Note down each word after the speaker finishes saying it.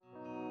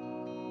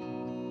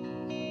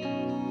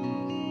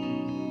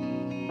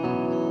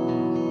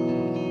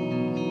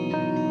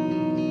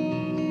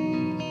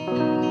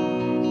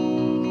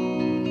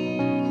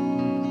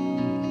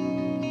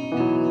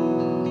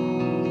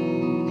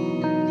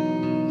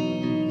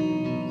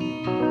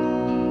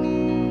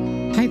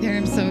Hi there,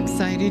 I'm so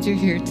excited you're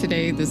here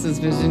today. This is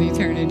Vision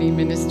Eternity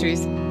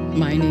Ministries.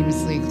 My name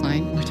is Lee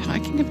Klein. We're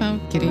talking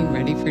about getting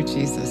ready for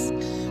Jesus.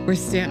 We're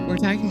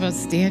talking about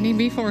standing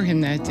before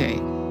him that day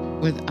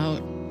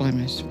without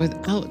blemish,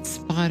 without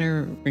spot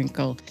or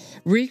wrinkle,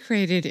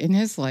 recreated in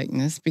his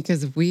likeness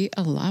because we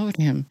allowed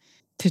him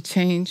to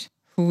change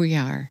who we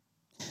are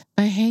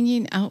by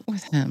hanging out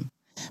with him,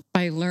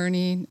 by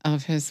learning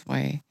of his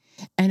way,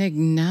 and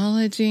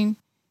acknowledging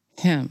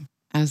him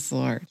as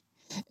Lord.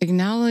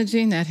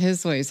 Acknowledging that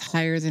his way is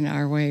higher than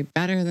our way,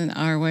 better than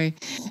our way,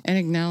 and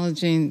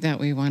acknowledging that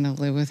we want to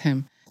live with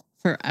him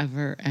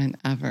forever and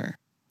ever.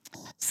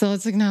 So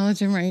let's acknowledge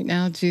him right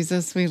now.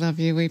 Jesus, we love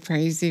you. We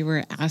praise you.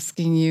 We're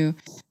asking you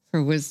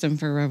for wisdom,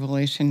 for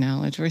revelation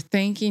knowledge. We're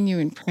thanking you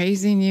and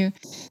praising you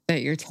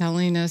that you're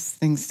telling us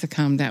things to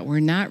come, that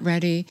we're not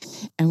ready,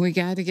 and we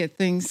got to get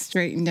things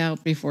straightened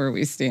out before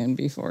we stand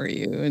before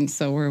you. And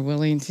so we're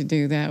willing to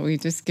do that. We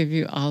just give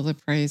you all the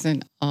praise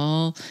and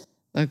all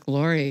the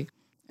glory.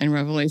 In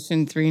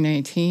Revelation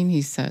 3:19,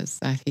 he says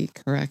that he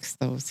corrects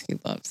those he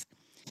loves.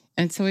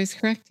 And so he's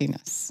correcting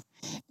us.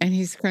 And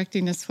he's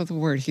correcting us with a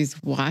word. He's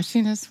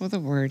washing us with a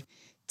word,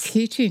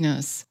 teaching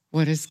us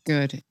what is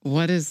good,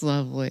 what is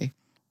lovely,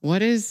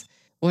 what is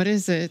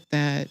it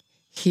that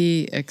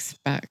he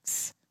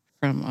expects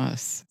from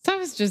us. So I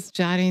was just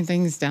jotting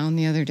things down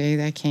the other day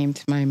that came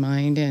to my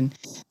mind, and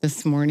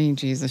this morning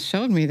Jesus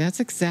showed me that's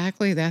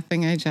exactly that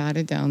thing I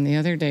jotted down the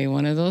other day.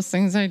 One of those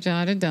things I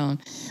jotted down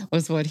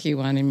was what he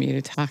wanted me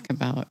to talk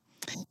about.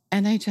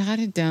 And I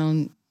jotted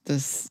down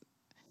this,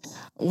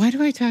 why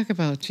do I talk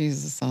about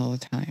Jesus all the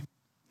time?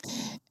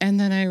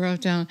 And then I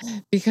wrote down,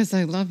 because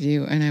I love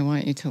you and I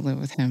want you to live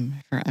with him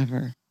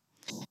forever.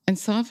 And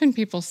so often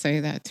people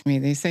say that to me.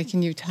 They say,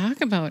 can you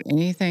talk about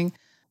anything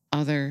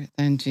other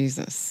than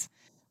Jesus?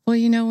 Well,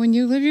 when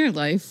you live your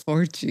life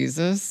for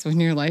Jesus,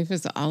 when your life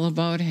is all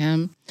about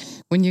him,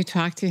 when you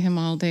talk to him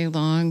all day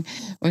long,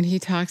 when he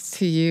talks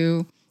to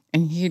you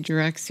and he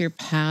directs your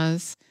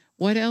paths,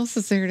 what else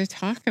is there to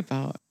talk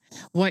about?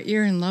 What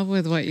you're in love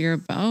with, what you're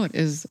about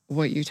is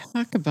what you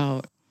talk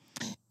about.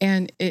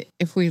 And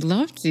if we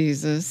love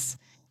Jesus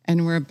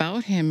and we're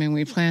about him and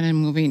we plan on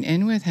moving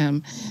in with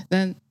him,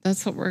 then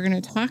that's what we're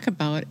going to talk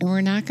about. And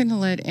we're not going to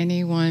let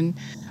anyone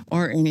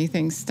or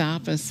anything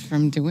stop us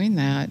from doing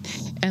that.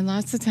 And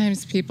lots of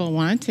times people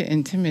want to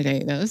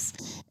intimidate us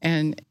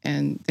and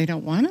they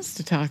don't want us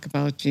to talk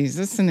about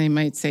Jesus. And they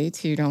might say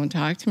to you, don't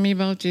talk to me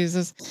about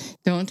Jesus.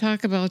 Don't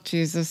talk about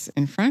Jesus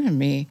in front of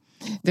me.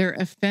 They're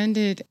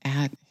offended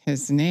at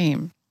his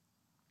name.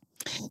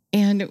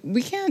 And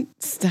we can't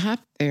stop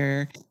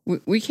there.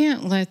 We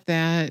can't let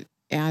that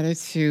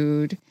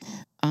attitude,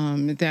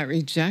 that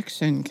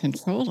rejection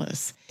control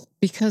us,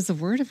 because the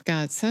Word of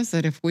God says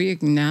that if we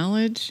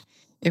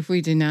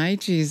deny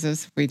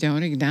Jesus, if we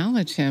don't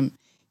acknowledge him,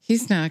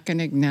 he's not going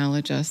to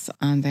acknowledge us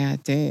on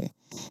that day.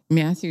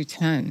 Matthew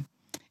 10,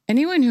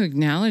 anyone who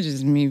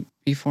acknowledges me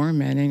before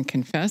men and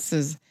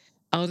confesses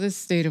out of the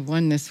state of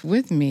oneness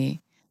with me,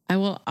 I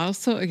will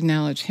also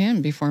acknowledge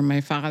him before my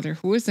Father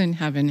who is in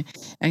heaven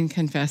and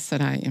confess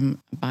that I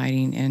am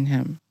abiding in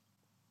him.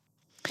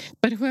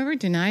 But whoever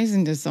denies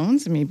and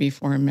disowns me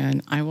before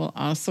men, I will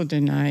also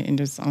deny and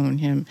disown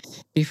him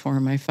before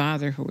my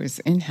Father who is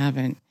in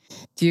heaven.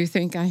 Do you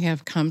think I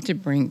have come to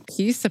bring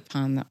peace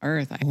upon the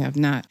earth? I have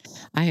not.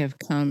 I have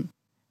come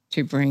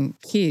to bring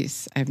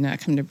peace. I have not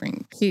come to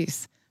bring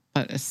peace,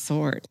 but a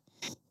sword.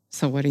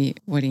 So what he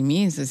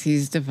means is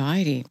he's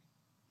dividing.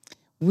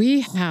 We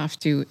have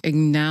to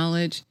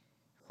acknowledge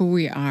who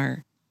we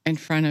are in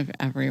front of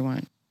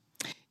everyone.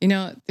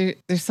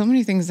 There's so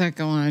many things that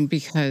go on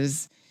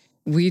because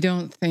we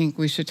don't think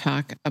we should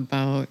talk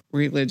about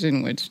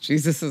religion, which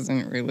Jesus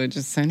isn't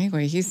religious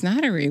anyway. He's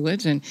not a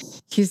religion.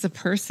 He's a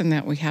person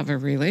that we have a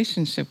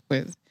relationship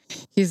with.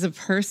 He's a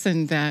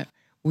person that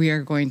we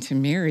are going to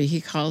marry. He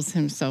calls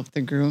himself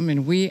the groom,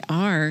 and we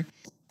are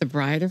the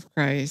bride of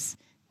Christ,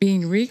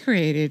 being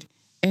recreated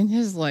in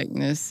his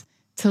likeness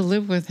to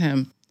live with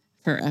him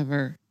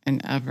forever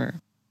and ever.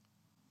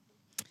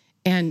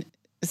 And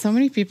so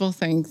many people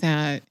think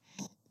that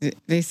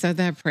they said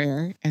that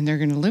prayer and they're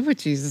going to live with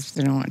Jesus.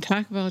 They don't want to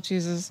talk about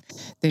Jesus.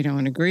 They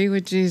don't agree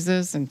with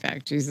Jesus. In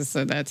fact, Jesus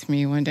said that to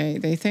me one day.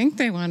 They think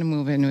they want to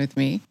move in with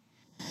me.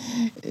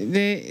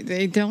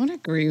 They don't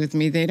agree with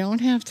me. They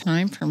don't have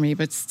time for me,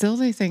 but still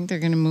they think they're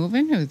going to move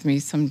in with me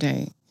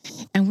someday.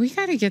 And we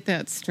got to get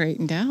that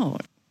straightened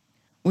out.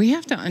 We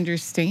have to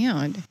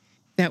understand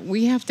that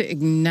we have to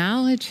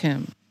acknowledge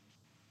him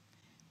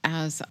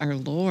as our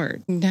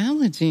Lord.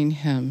 Acknowledging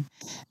him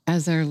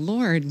as our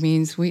Lord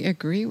means we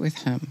agree with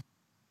him.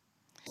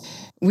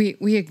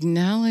 We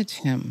acknowledge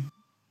him,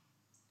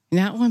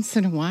 not once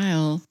in a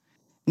while,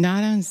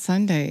 not on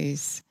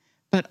Sundays,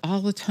 but all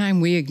the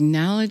time. We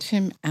acknowledge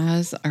him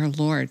as our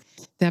Lord,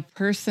 that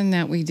person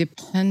that we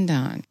depend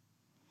on.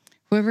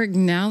 Whoever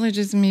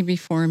acknowledges me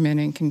before men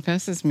and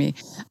confesses me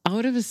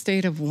out of a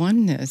state of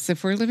oneness,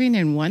 if we're living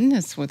in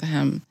oneness with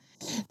him,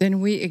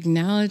 then we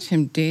acknowledge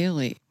him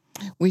daily.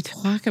 We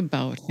talk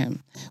about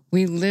him.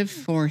 We live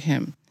for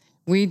him.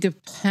 We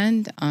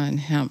depend on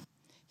him.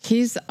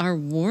 He's our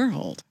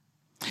world.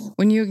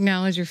 When you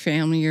acknowledge your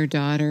family, your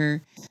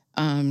daughter,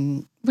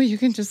 well, you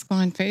can just go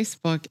on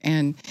Facebook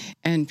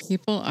and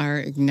people are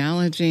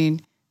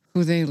acknowledging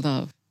who they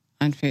love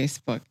on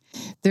Facebook.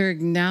 They're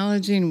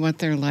acknowledging what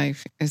their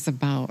life is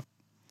about.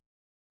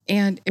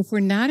 And if we're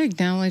not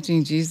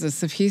acknowledging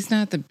Jesus, if he's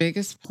not the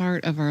biggest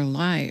part of our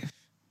life,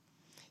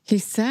 he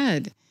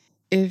said,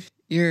 if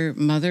your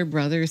mother,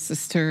 brother,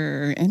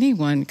 sister, or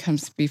anyone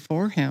comes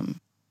before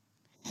him,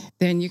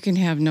 then you can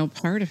have no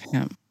part of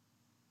him.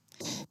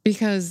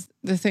 Because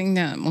the thing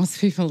that most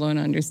people don't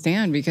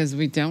understand, because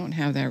we don't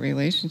have that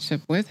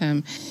relationship with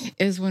him,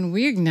 is when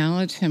we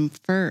acknowledge him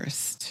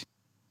first,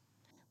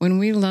 when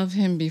we love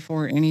him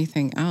before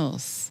anything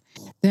else,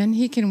 then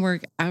he can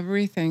work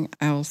everything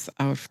else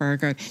out for our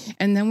good.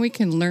 And then we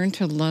can learn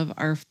to love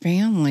our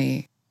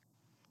family,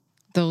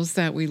 those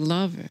that we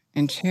love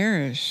and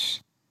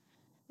cherish,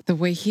 the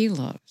way he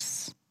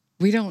loves.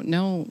 We don't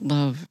know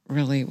love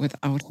really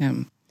without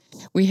him.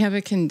 We have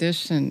a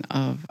condition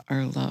of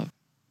our love.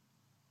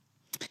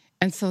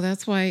 And so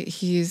that's why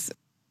he's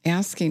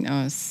asking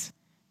us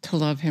to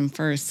love him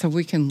first, so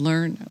we can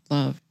learn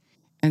love,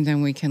 and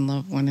then we can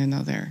love one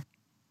another.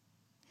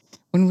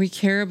 When we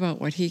care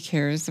about what he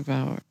cares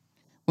about,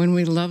 when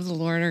we love the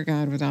Lord our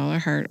God with all our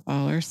heart,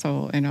 all our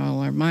soul, and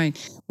all our mind,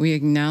 we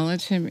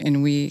acknowledge him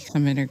and we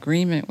come in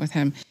agreement with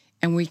him,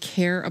 and we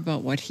care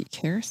about what he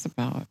cares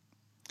about.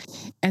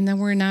 And then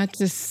we're not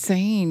just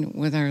saying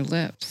with our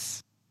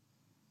lips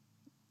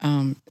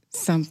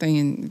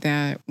something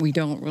that we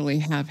don't really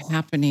have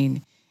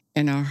happening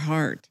in our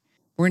heart.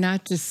 We're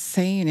not just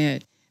saying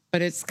it,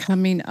 but it's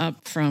coming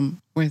up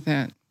from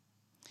within.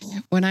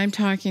 When I'm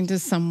talking to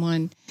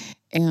someone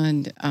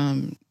and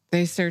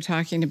they start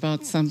talking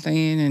about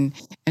something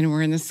and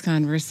we're in this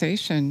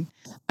conversation,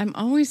 I'm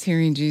always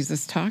hearing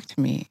Jesus talk to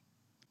me,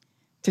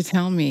 to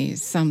tell me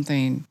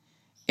something,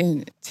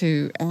 and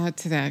to add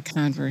to that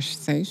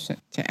conversation,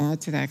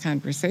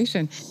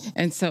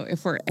 And so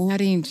if we're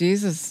adding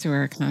Jesus to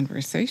our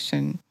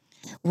conversation,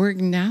 we're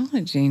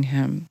acknowledging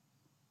him.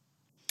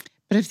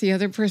 But if the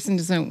other person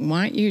doesn't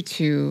want you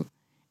to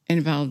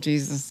involve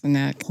Jesus in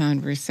that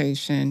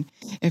conversation,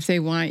 if they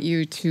want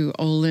you to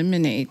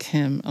eliminate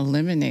him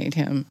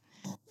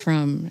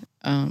from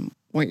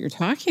what you're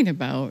talking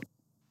about,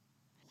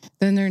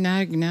 then they're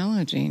not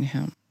acknowledging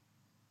him.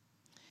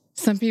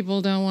 Some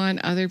people don't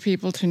want other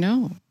people to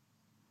know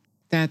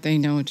that they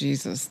know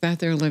Jesus, that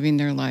they're living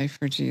their life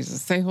for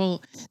Jesus. They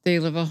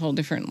live a whole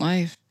different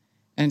life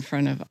in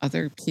front of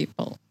other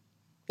people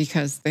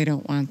because they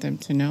don't want them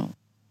to know.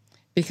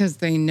 Because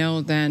they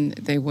know then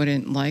they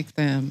wouldn't like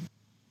them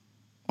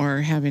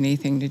or have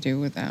anything to do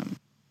with them.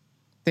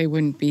 They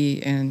wouldn't be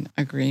in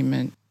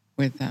agreement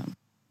with them.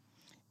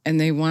 And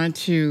they want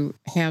to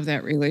have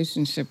that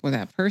relationship with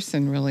that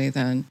person really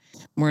then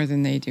more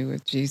than they do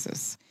with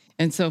Jesus.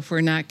 And so if we're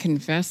not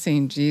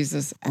confessing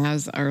Jesus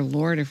as our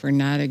Lord, if we're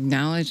not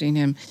acknowledging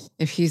him,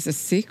 if he's a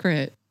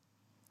secret,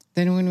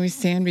 then when we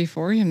stand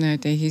before him that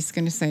day, he's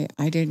going to say,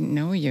 I didn't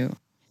know you,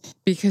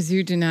 because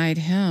you denied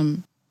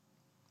him,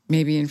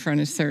 maybe in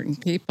front of certain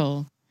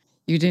people.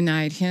 You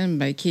denied him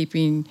by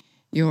keeping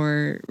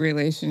your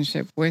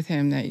relationship with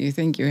him that you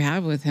think you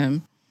have with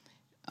him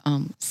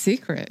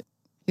secret.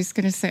 He's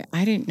going to say,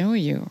 I didn't know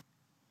you,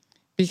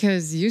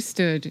 because you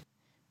stood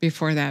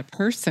before that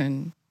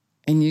person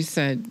and you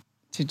said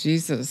to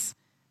Jesus,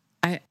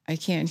 I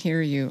can't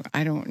hear you.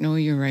 I don't know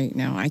you right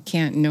now. I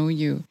can't know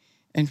you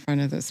in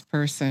front of this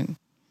person.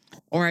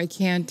 Or I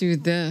can't do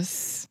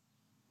this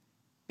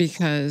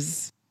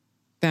because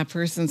that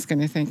person's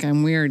going to think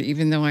I'm weird,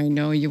 even though I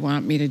know you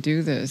want me to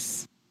do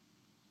this.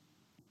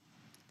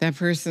 That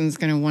person's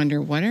going to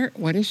wonder,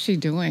 what is she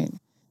doing?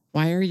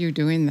 Why are you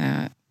doing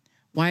that?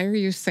 Why are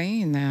you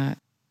saying that?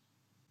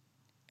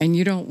 And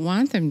you don't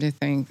want them to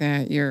think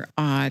that you're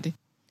odd.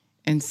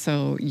 And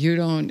so you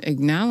don't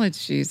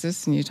acknowledge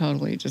Jesus, and you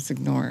totally just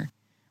ignore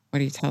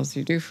what he tells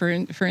you to do. For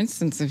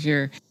instance, if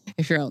you're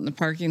out in the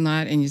parking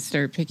lot and you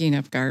start picking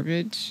up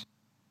garbage,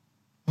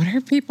 what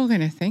are people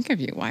going to think of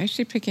you? Why is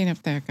she picking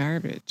up that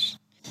garbage?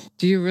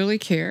 Do you really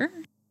care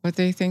what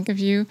they think of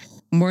you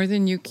more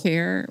than you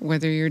care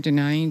whether you're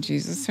denying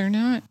Jesus or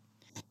not?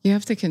 You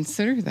have to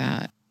consider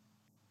that.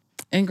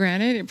 And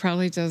granted, it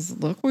probably does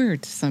look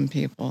weird to some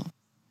people,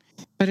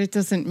 but it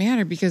doesn't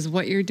matter, because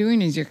what you're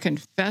doing is you're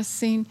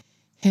confessing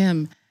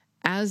him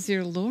as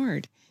your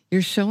Lord.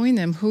 You're showing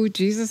them who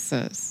Jesus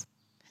is.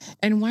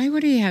 And why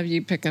would he have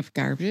you pick up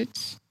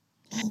garbage?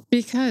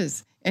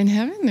 Because in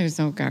heaven, there's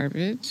no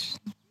garbage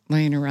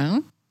laying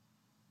around.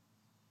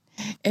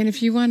 And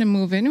if you want to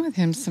move in with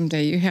him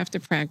someday, you have to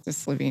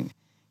practice living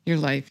your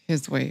life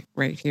his way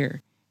right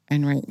here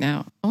and right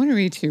now. I want to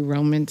read to you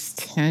Romans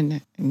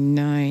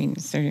 10:9,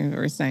 starting with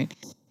verse 9.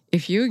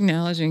 If you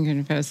acknowledge and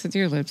confess with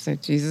your lips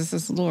that Jesus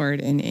is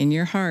Lord, and in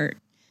your heart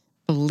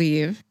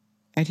believe,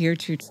 adhere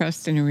to,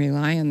 trust, and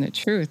rely on the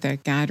truth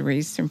that God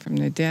raised him from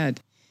the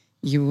dead,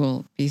 you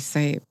will be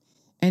saved.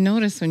 And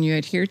notice, when you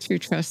adhere to,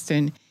 trust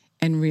in,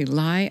 and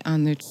rely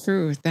on the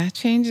truth, that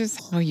changes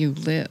how you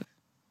live.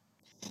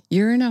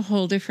 You're in a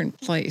whole different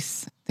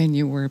place than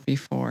you were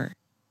before.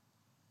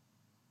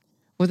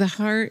 With a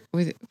heart,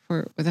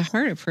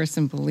 a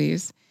person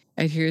believes,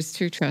 adheres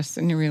to, trusts,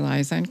 and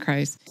relies on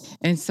Christ,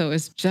 and so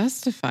is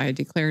justified,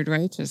 declared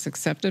righteous,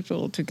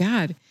 acceptable to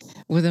God.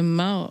 With a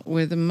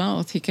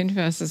mouth, he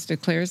confesses,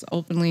 declares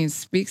openly, and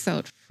speaks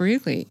out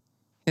freely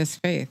his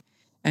faith,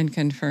 and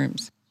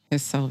confirms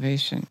his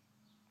salvation.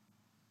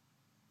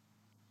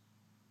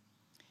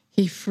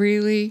 He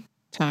freely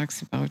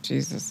talks about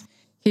Jesus.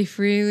 He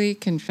freely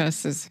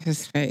confesses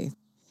his faith.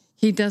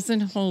 He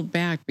doesn't hold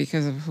back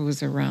because of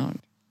who's around.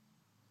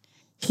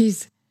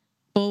 He's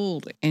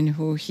bold in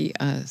who he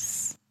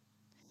is.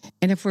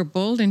 And if we're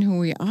bold in who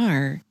we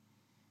are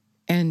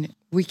and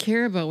we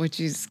care about what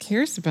Jesus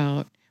cares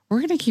about, we're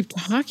going to keep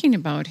talking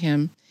about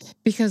him,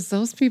 because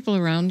those people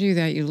around you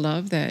that you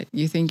love, that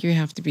you think you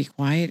have to be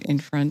quiet in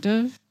front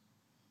of,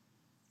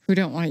 who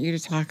don't want you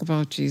to talk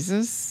about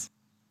Jesus,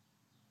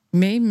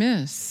 may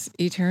miss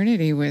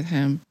eternity with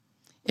him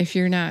if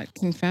you're not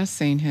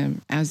confessing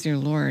him as your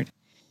Lord.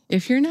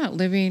 If you're not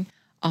living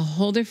a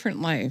whole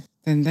different life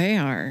than they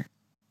are,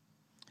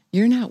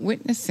 you're not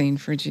witnessing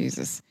for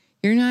Jesus.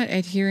 You're not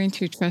adhering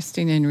to,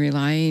 trusting, and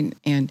relying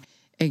and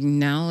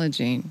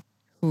acknowledging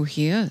who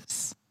he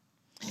is.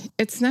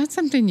 It's not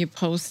something you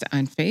post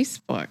on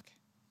Facebook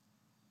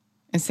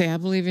and say, I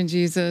believe in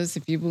Jesus.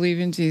 If you believe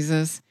in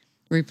Jesus,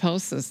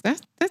 repost this.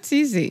 That's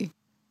easy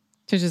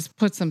to just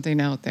put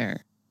something out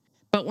there.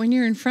 But when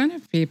you're in front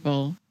of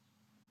people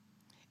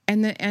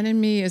and the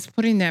enemy is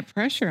putting that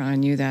pressure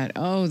on you that,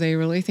 oh, they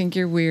really think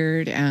you're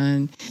weird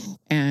and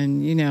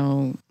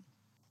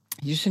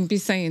you shouldn't be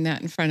saying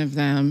that in front of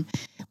them,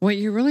 what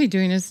you're really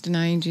doing is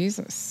denying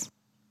Jesus.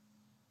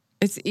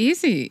 It's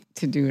easy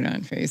to do it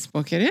on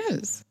Facebook. It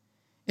is.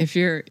 If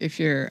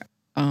you're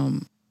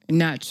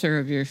not sure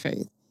of your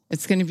faith,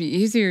 it's going to be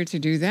easier to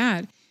do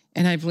that.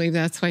 And I believe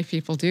that's why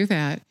people do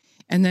that.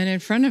 And then in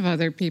front of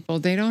other people,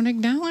 they don't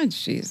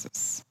acknowledge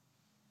Jesus.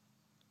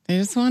 They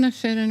just want to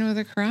fit in with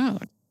a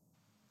crowd.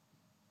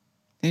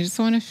 They just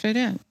want to fit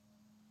in.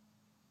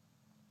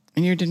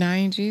 And you're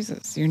denying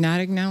Jesus. You're not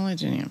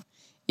acknowledging him.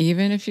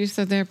 Even if you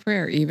said that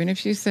prayer, even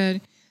if you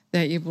said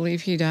that you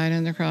believe he died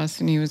on the cross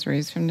and he was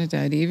raised from the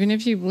dead, even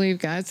if you believe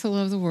God so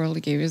loved the world,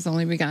 he gave his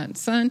only begotten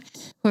son,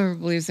 whoever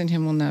believes in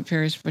him will not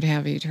perish but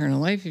have eternal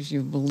life. If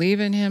you believe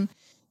in him,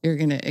 you're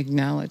going to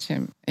acknowledge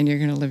him and you're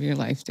going to live your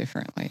life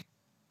differently.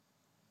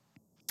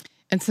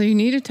 And so you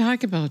need to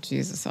talk about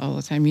Jesus all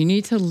the time. You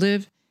need to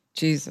live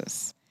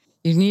Jesus.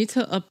 You need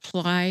to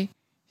apply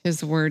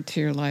his word to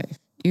your life.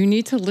 You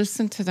need to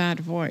listen to that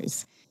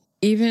voice,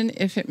 even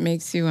if it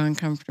makes you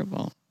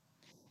uncomfortable.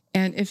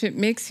 And if it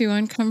makes you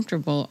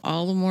uncomfortable,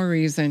 all the more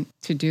reason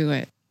to do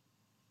it.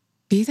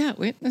 Be that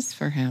witness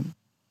for him.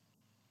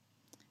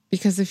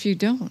 Because if you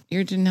don't,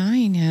 you're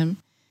denying him,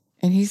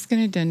 and he's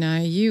going to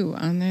deny you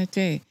on that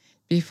day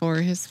before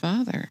his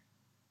Father.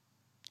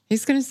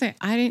 He's going to say,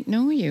 I didn't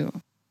know you.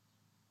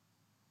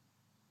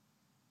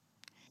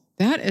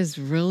 That is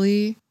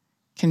really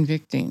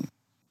convicting.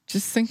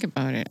 Just think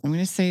about it. I'm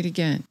going to say it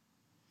again.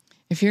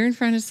 If you're in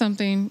front of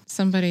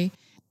somebody,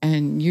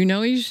 and you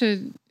know you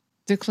should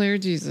declare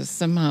Jesus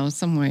somehow,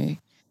 some way,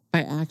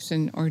 by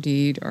action or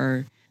deed,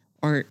 or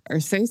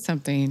say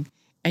something,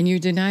 and you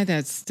deny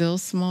that still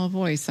small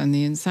voice on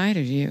the inside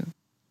of you,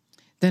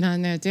 then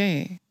on that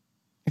day,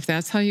 if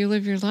that's how you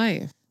live your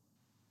life,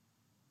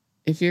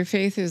 if your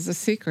faith is a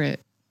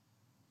secret,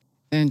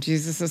 then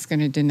Jesus is going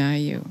to deny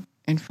you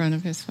in front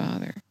of his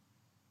Father.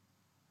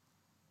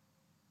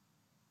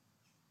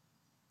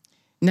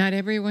 Not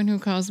everyone who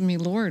calls me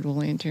Lord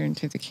will enter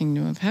into the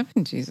kingdom of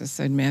heaven, Jesus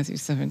said, Matthew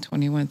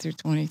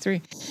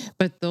 7:21-23.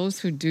 But those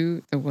who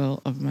do the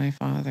will of my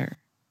Father.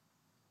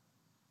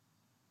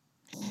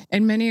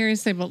 And many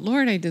areas say, but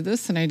Lord, I did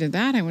this and I did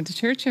that. I went to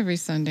church every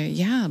Sunday.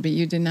 Yeah, but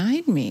you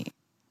denied me.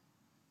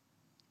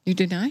 You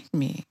denied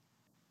me.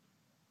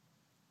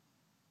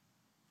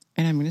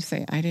 And I'm going to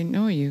say, I didn't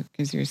know you,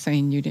 because you're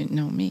saying you didn't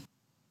know me.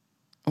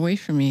 Away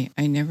from me,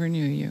 I never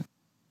knew you.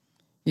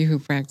 You who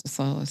practice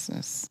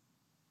lawlessness.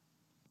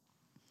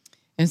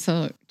 And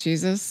so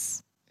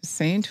Jesus is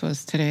saying to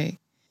us today,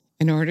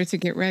 in order to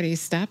get ready,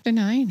 stop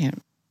denying him.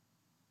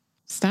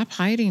 Stop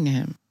hiding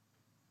him.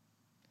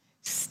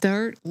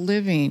 Start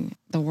living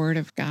the word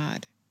of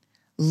God.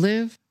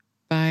 Live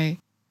by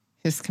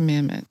his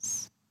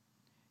commandments.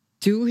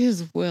 Do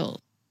his will.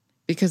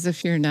 Because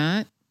if you're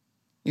not,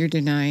 you're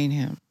denying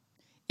him.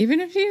 Even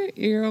if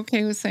you're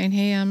okay with saying,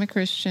 hey, I'm a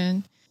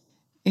Christian,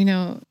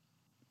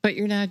 but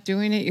you're not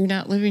doing it, you're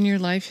not living your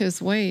life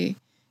his way,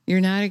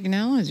 you're not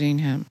acknowledging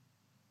him.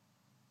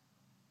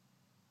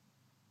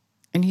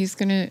 And he's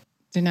going to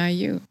deny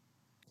you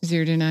because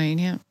you're denying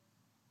him.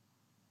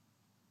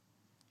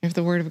 If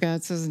the word of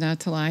God says not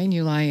to lie and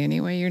you lie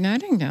anyway, you're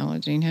not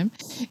acknowledging him.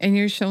 And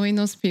you're showing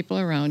those people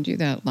around you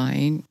that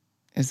lying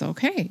is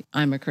okay.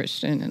 I'm a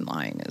Christian and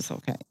lying is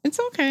okay. It's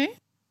okay.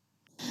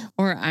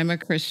 Or I'm a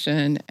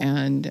Christian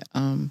and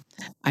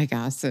I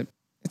gossip.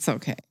 It's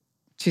okay.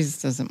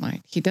 Jesus doesn't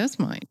mind. He does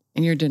mind.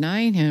 And you're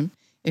denying him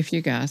if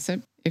you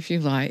gossip, if you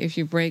lie, if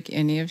you break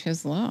any of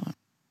his law.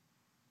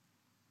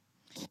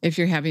 If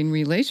you're having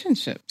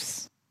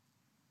relationships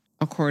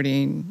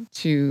according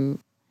to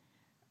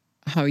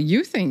how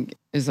you think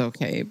is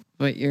okay,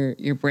 but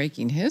you're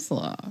breaking his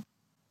law,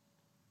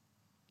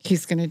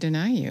 he's going to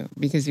deny you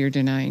because you're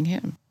denying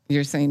him.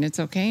 You're saying it's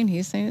okay, and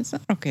he's saying it's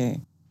not okay.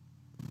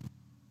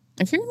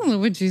 If you're going to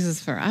live with Jesus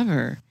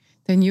forever,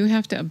 then you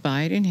have to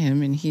abide in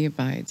him and he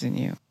abides in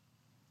you.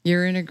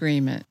 You're in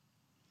agreement.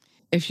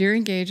 If you're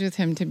engaged with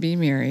him to be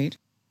married,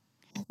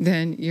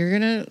 then you're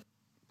going to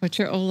put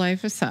your old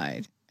life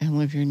aside and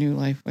live your new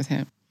life with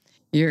him.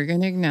 You're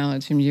going to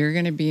acknowledge him. You're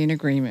going to be in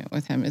agreement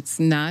with him. It's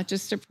not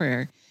just a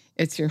prayer.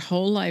 It's your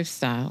whole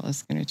lifestyle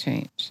is going to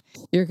change.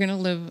 You're going to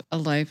live a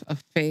life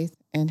of faith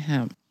in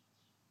him.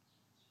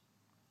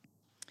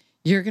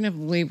 You're going to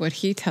believe what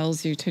he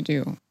tells you to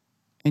do,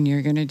 and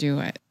you're going to do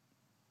it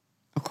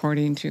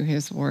according to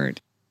his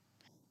word.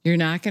 You're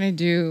not going to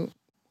do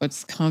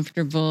what's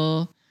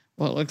comfortable,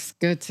 what looks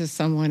good to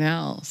someone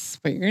else,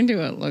 but you're going to do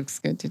what looks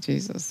good to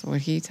Jesus,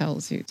 what he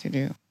tells you to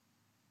do.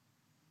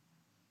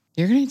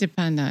 You're going to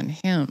depend on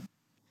him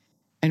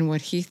and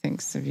what he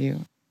thinks of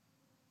you,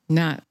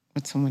 not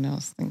what someone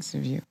else thinks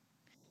of you.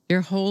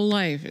 Your whole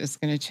life is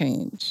going to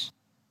change.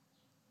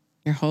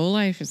 Your whole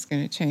life is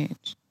going to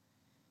change.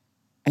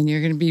 And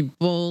you're going to be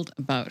bold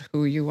about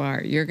who you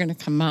are. You're going to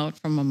come out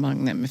from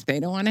among them. If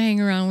they don't want to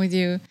hang around with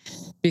you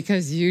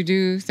because you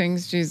do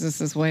things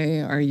Jesus's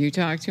way or you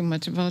talk too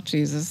much about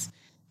Jesus,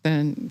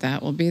 then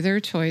that will be their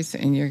choice,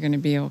 and you're going to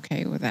be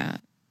okay with that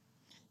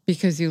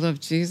because you love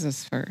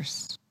Jesus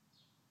first.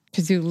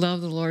 Because you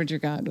love the Lord your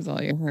God with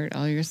all your heart,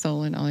 all your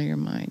soul, and all your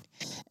mind,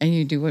 and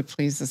you do what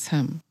pleases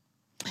him.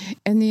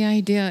 And the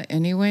idea,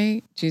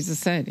 anyway, Jesus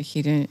said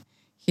he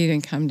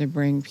didn't come to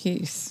bring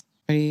peace,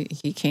 but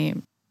he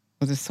came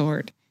with a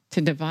sword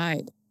to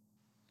divide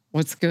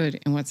what's good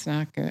and what's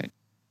not good.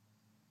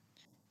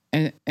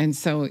 And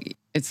so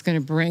it's going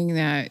to bring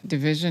that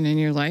division in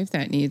your life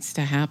that needs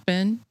to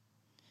happen.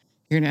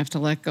 You're going to have to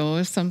let go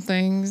of some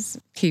things,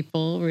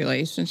 people,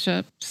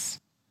 relationships,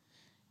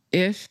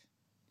 if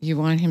you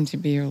want him to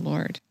be your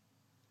Lord.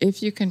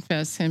 If you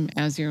confess him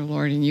as your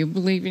Lord and you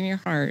believe in your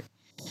heart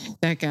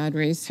that God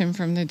raised him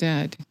from the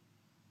dead,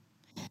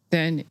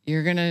 then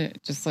you're going to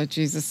just let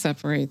Jesus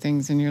separate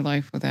things in your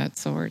life with that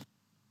sword.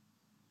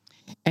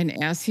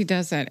 And as he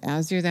does that,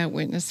 as you're that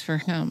witness for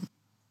him,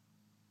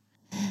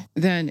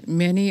 then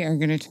many are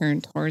going to turn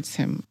towards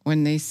him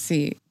when they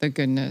see the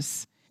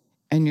goodness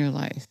in your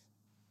life.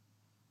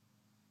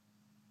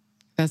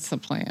 That's the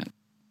plan.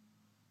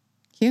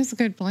 He has a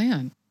good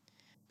plan.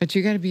 But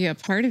you got to be a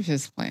part of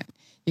his plan.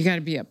 You got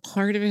to be a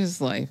part of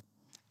his life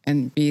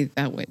and be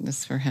that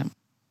witness for him.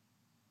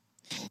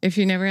 If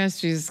you never asked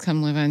Jesus to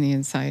come live on the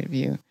inside of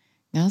you,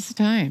 now's the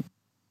time.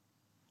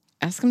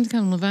 Ask him to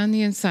come live on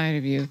the inside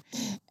of you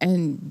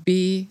and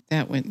be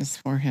that witness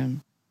for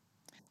him.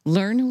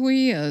 Learn who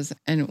he is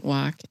and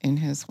walk in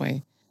his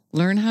way.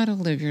 Learn how to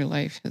live your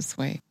life his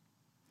way.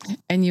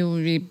 And you will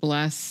be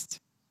blessed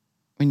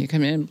when you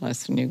come in,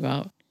 blessed when you go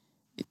out.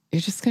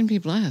 You're just going to be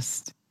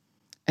blessed.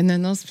 And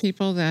then those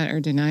people that are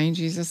denying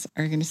Jesus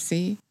are going to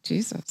see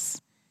Jesus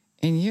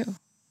in you.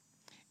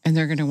 And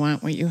they're going to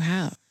want what you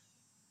have.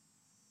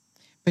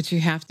 But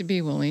you have to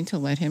be willing to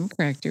let him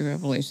correct you.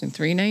 Revelation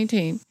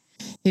 3:19,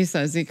 he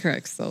says he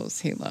corrects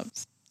those he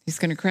loves. He's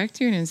going to correct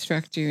you and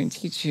instruct you and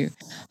teach you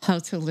how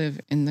to live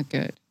in the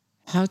good,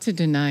 how to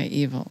deny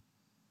evil.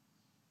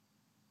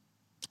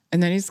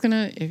 And then he's going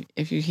to,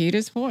 if you heed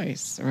his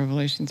voice,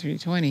 Revelation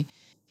 3:20,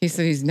 he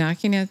said he's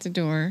knocking at the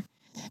door.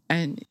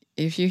 And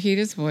if you heed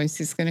his voice,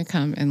 he's going to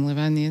come and live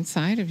on the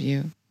inside of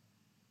you.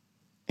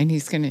 And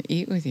he's going to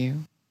eat with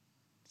you.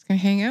 He's going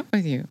to hang out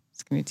with you.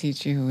 He's going to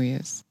teach you who he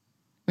is.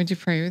 Would you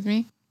pray with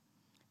me?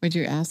 Would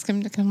you ask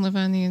him to come live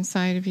on the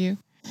inside of you?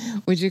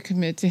 Would you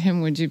commit to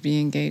him? Would you be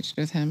engaged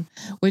with him?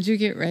 Would you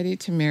get ready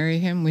to marry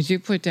him? Would you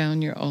put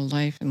down your old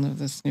life and live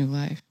this new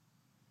life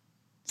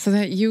so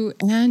that you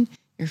and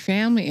your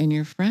family and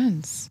your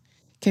friends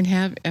can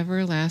have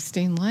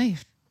everlasting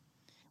life?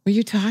 Will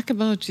you talk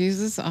about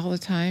Jesus all the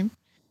time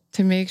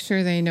to make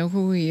sure they know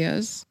who he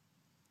is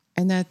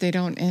and that they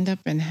don't end up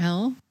in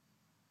hell?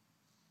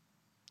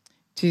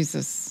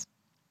 Jesus,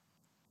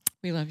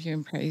 we love you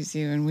and praise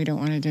you, and we don't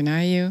want to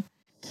deny you.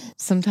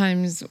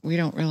 Sometimes we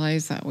don't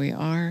realize that we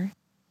are,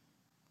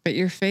 but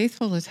you're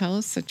faithful to tell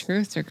us the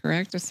truth, to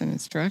correct us and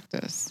instruct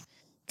us,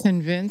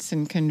 convince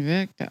and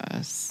convict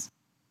us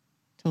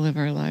to live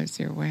our lives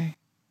your way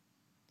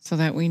so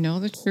that we know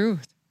the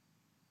truth.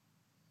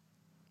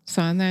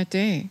 So on that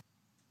day,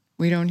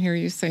 we don't hear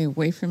you say,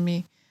 "Away from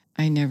me,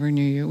 I never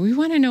knew you." We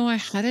want to know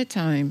ahead of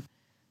time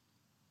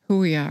who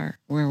we are,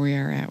 where we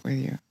are at with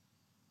you.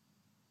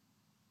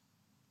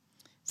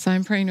 So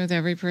I'm praying with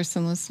every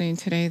person listening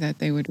today that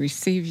they would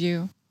receive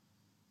you,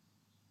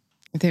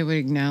 that they would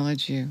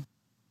acknowledge you,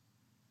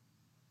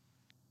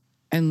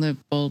 and live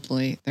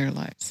boldly their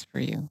lives for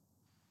you.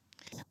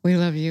 We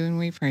love you and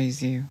we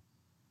praise you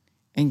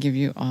and give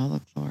you all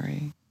the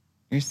glory.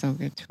 You're so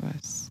good to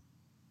us.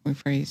 We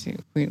praise you.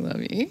 We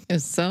love you.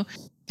 It's so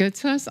good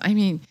to us. I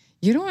mean,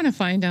 You don't want to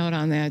find out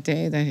on that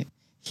day that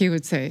he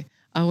would say,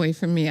 away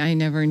from me, I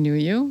never knew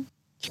you.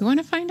 You want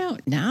to find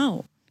out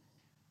now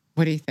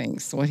what he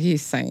thinks, what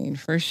he's saying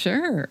for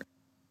sure,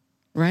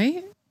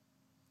 right?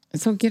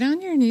 And so get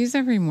on your knees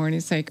every morning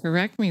and say,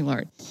 correct me,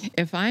 Lord.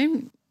 If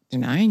I'm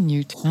denying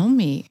you, tell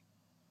me.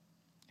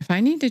 If I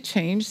need to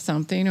change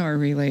something or a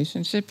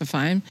relationship, if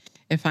I'm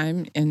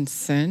in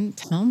sin,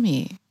 tell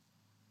me.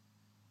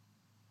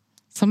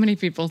 So many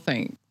people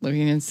think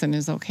living in sin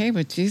is okay,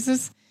 but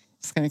Jesus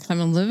is going to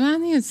come and live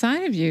on the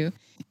inside of you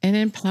and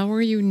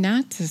empower you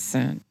not to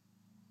sin.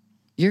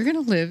 You're going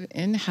to live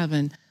in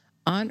heaven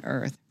on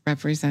earth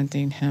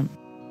representing him,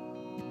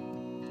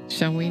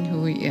 showing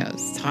who he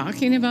is,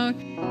 talking about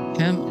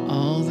him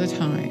all the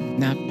time,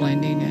 not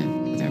blending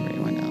in with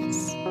everyone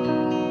else.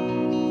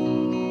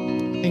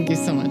 Thank you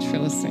so much for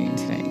listening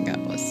today.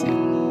 God bless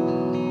you.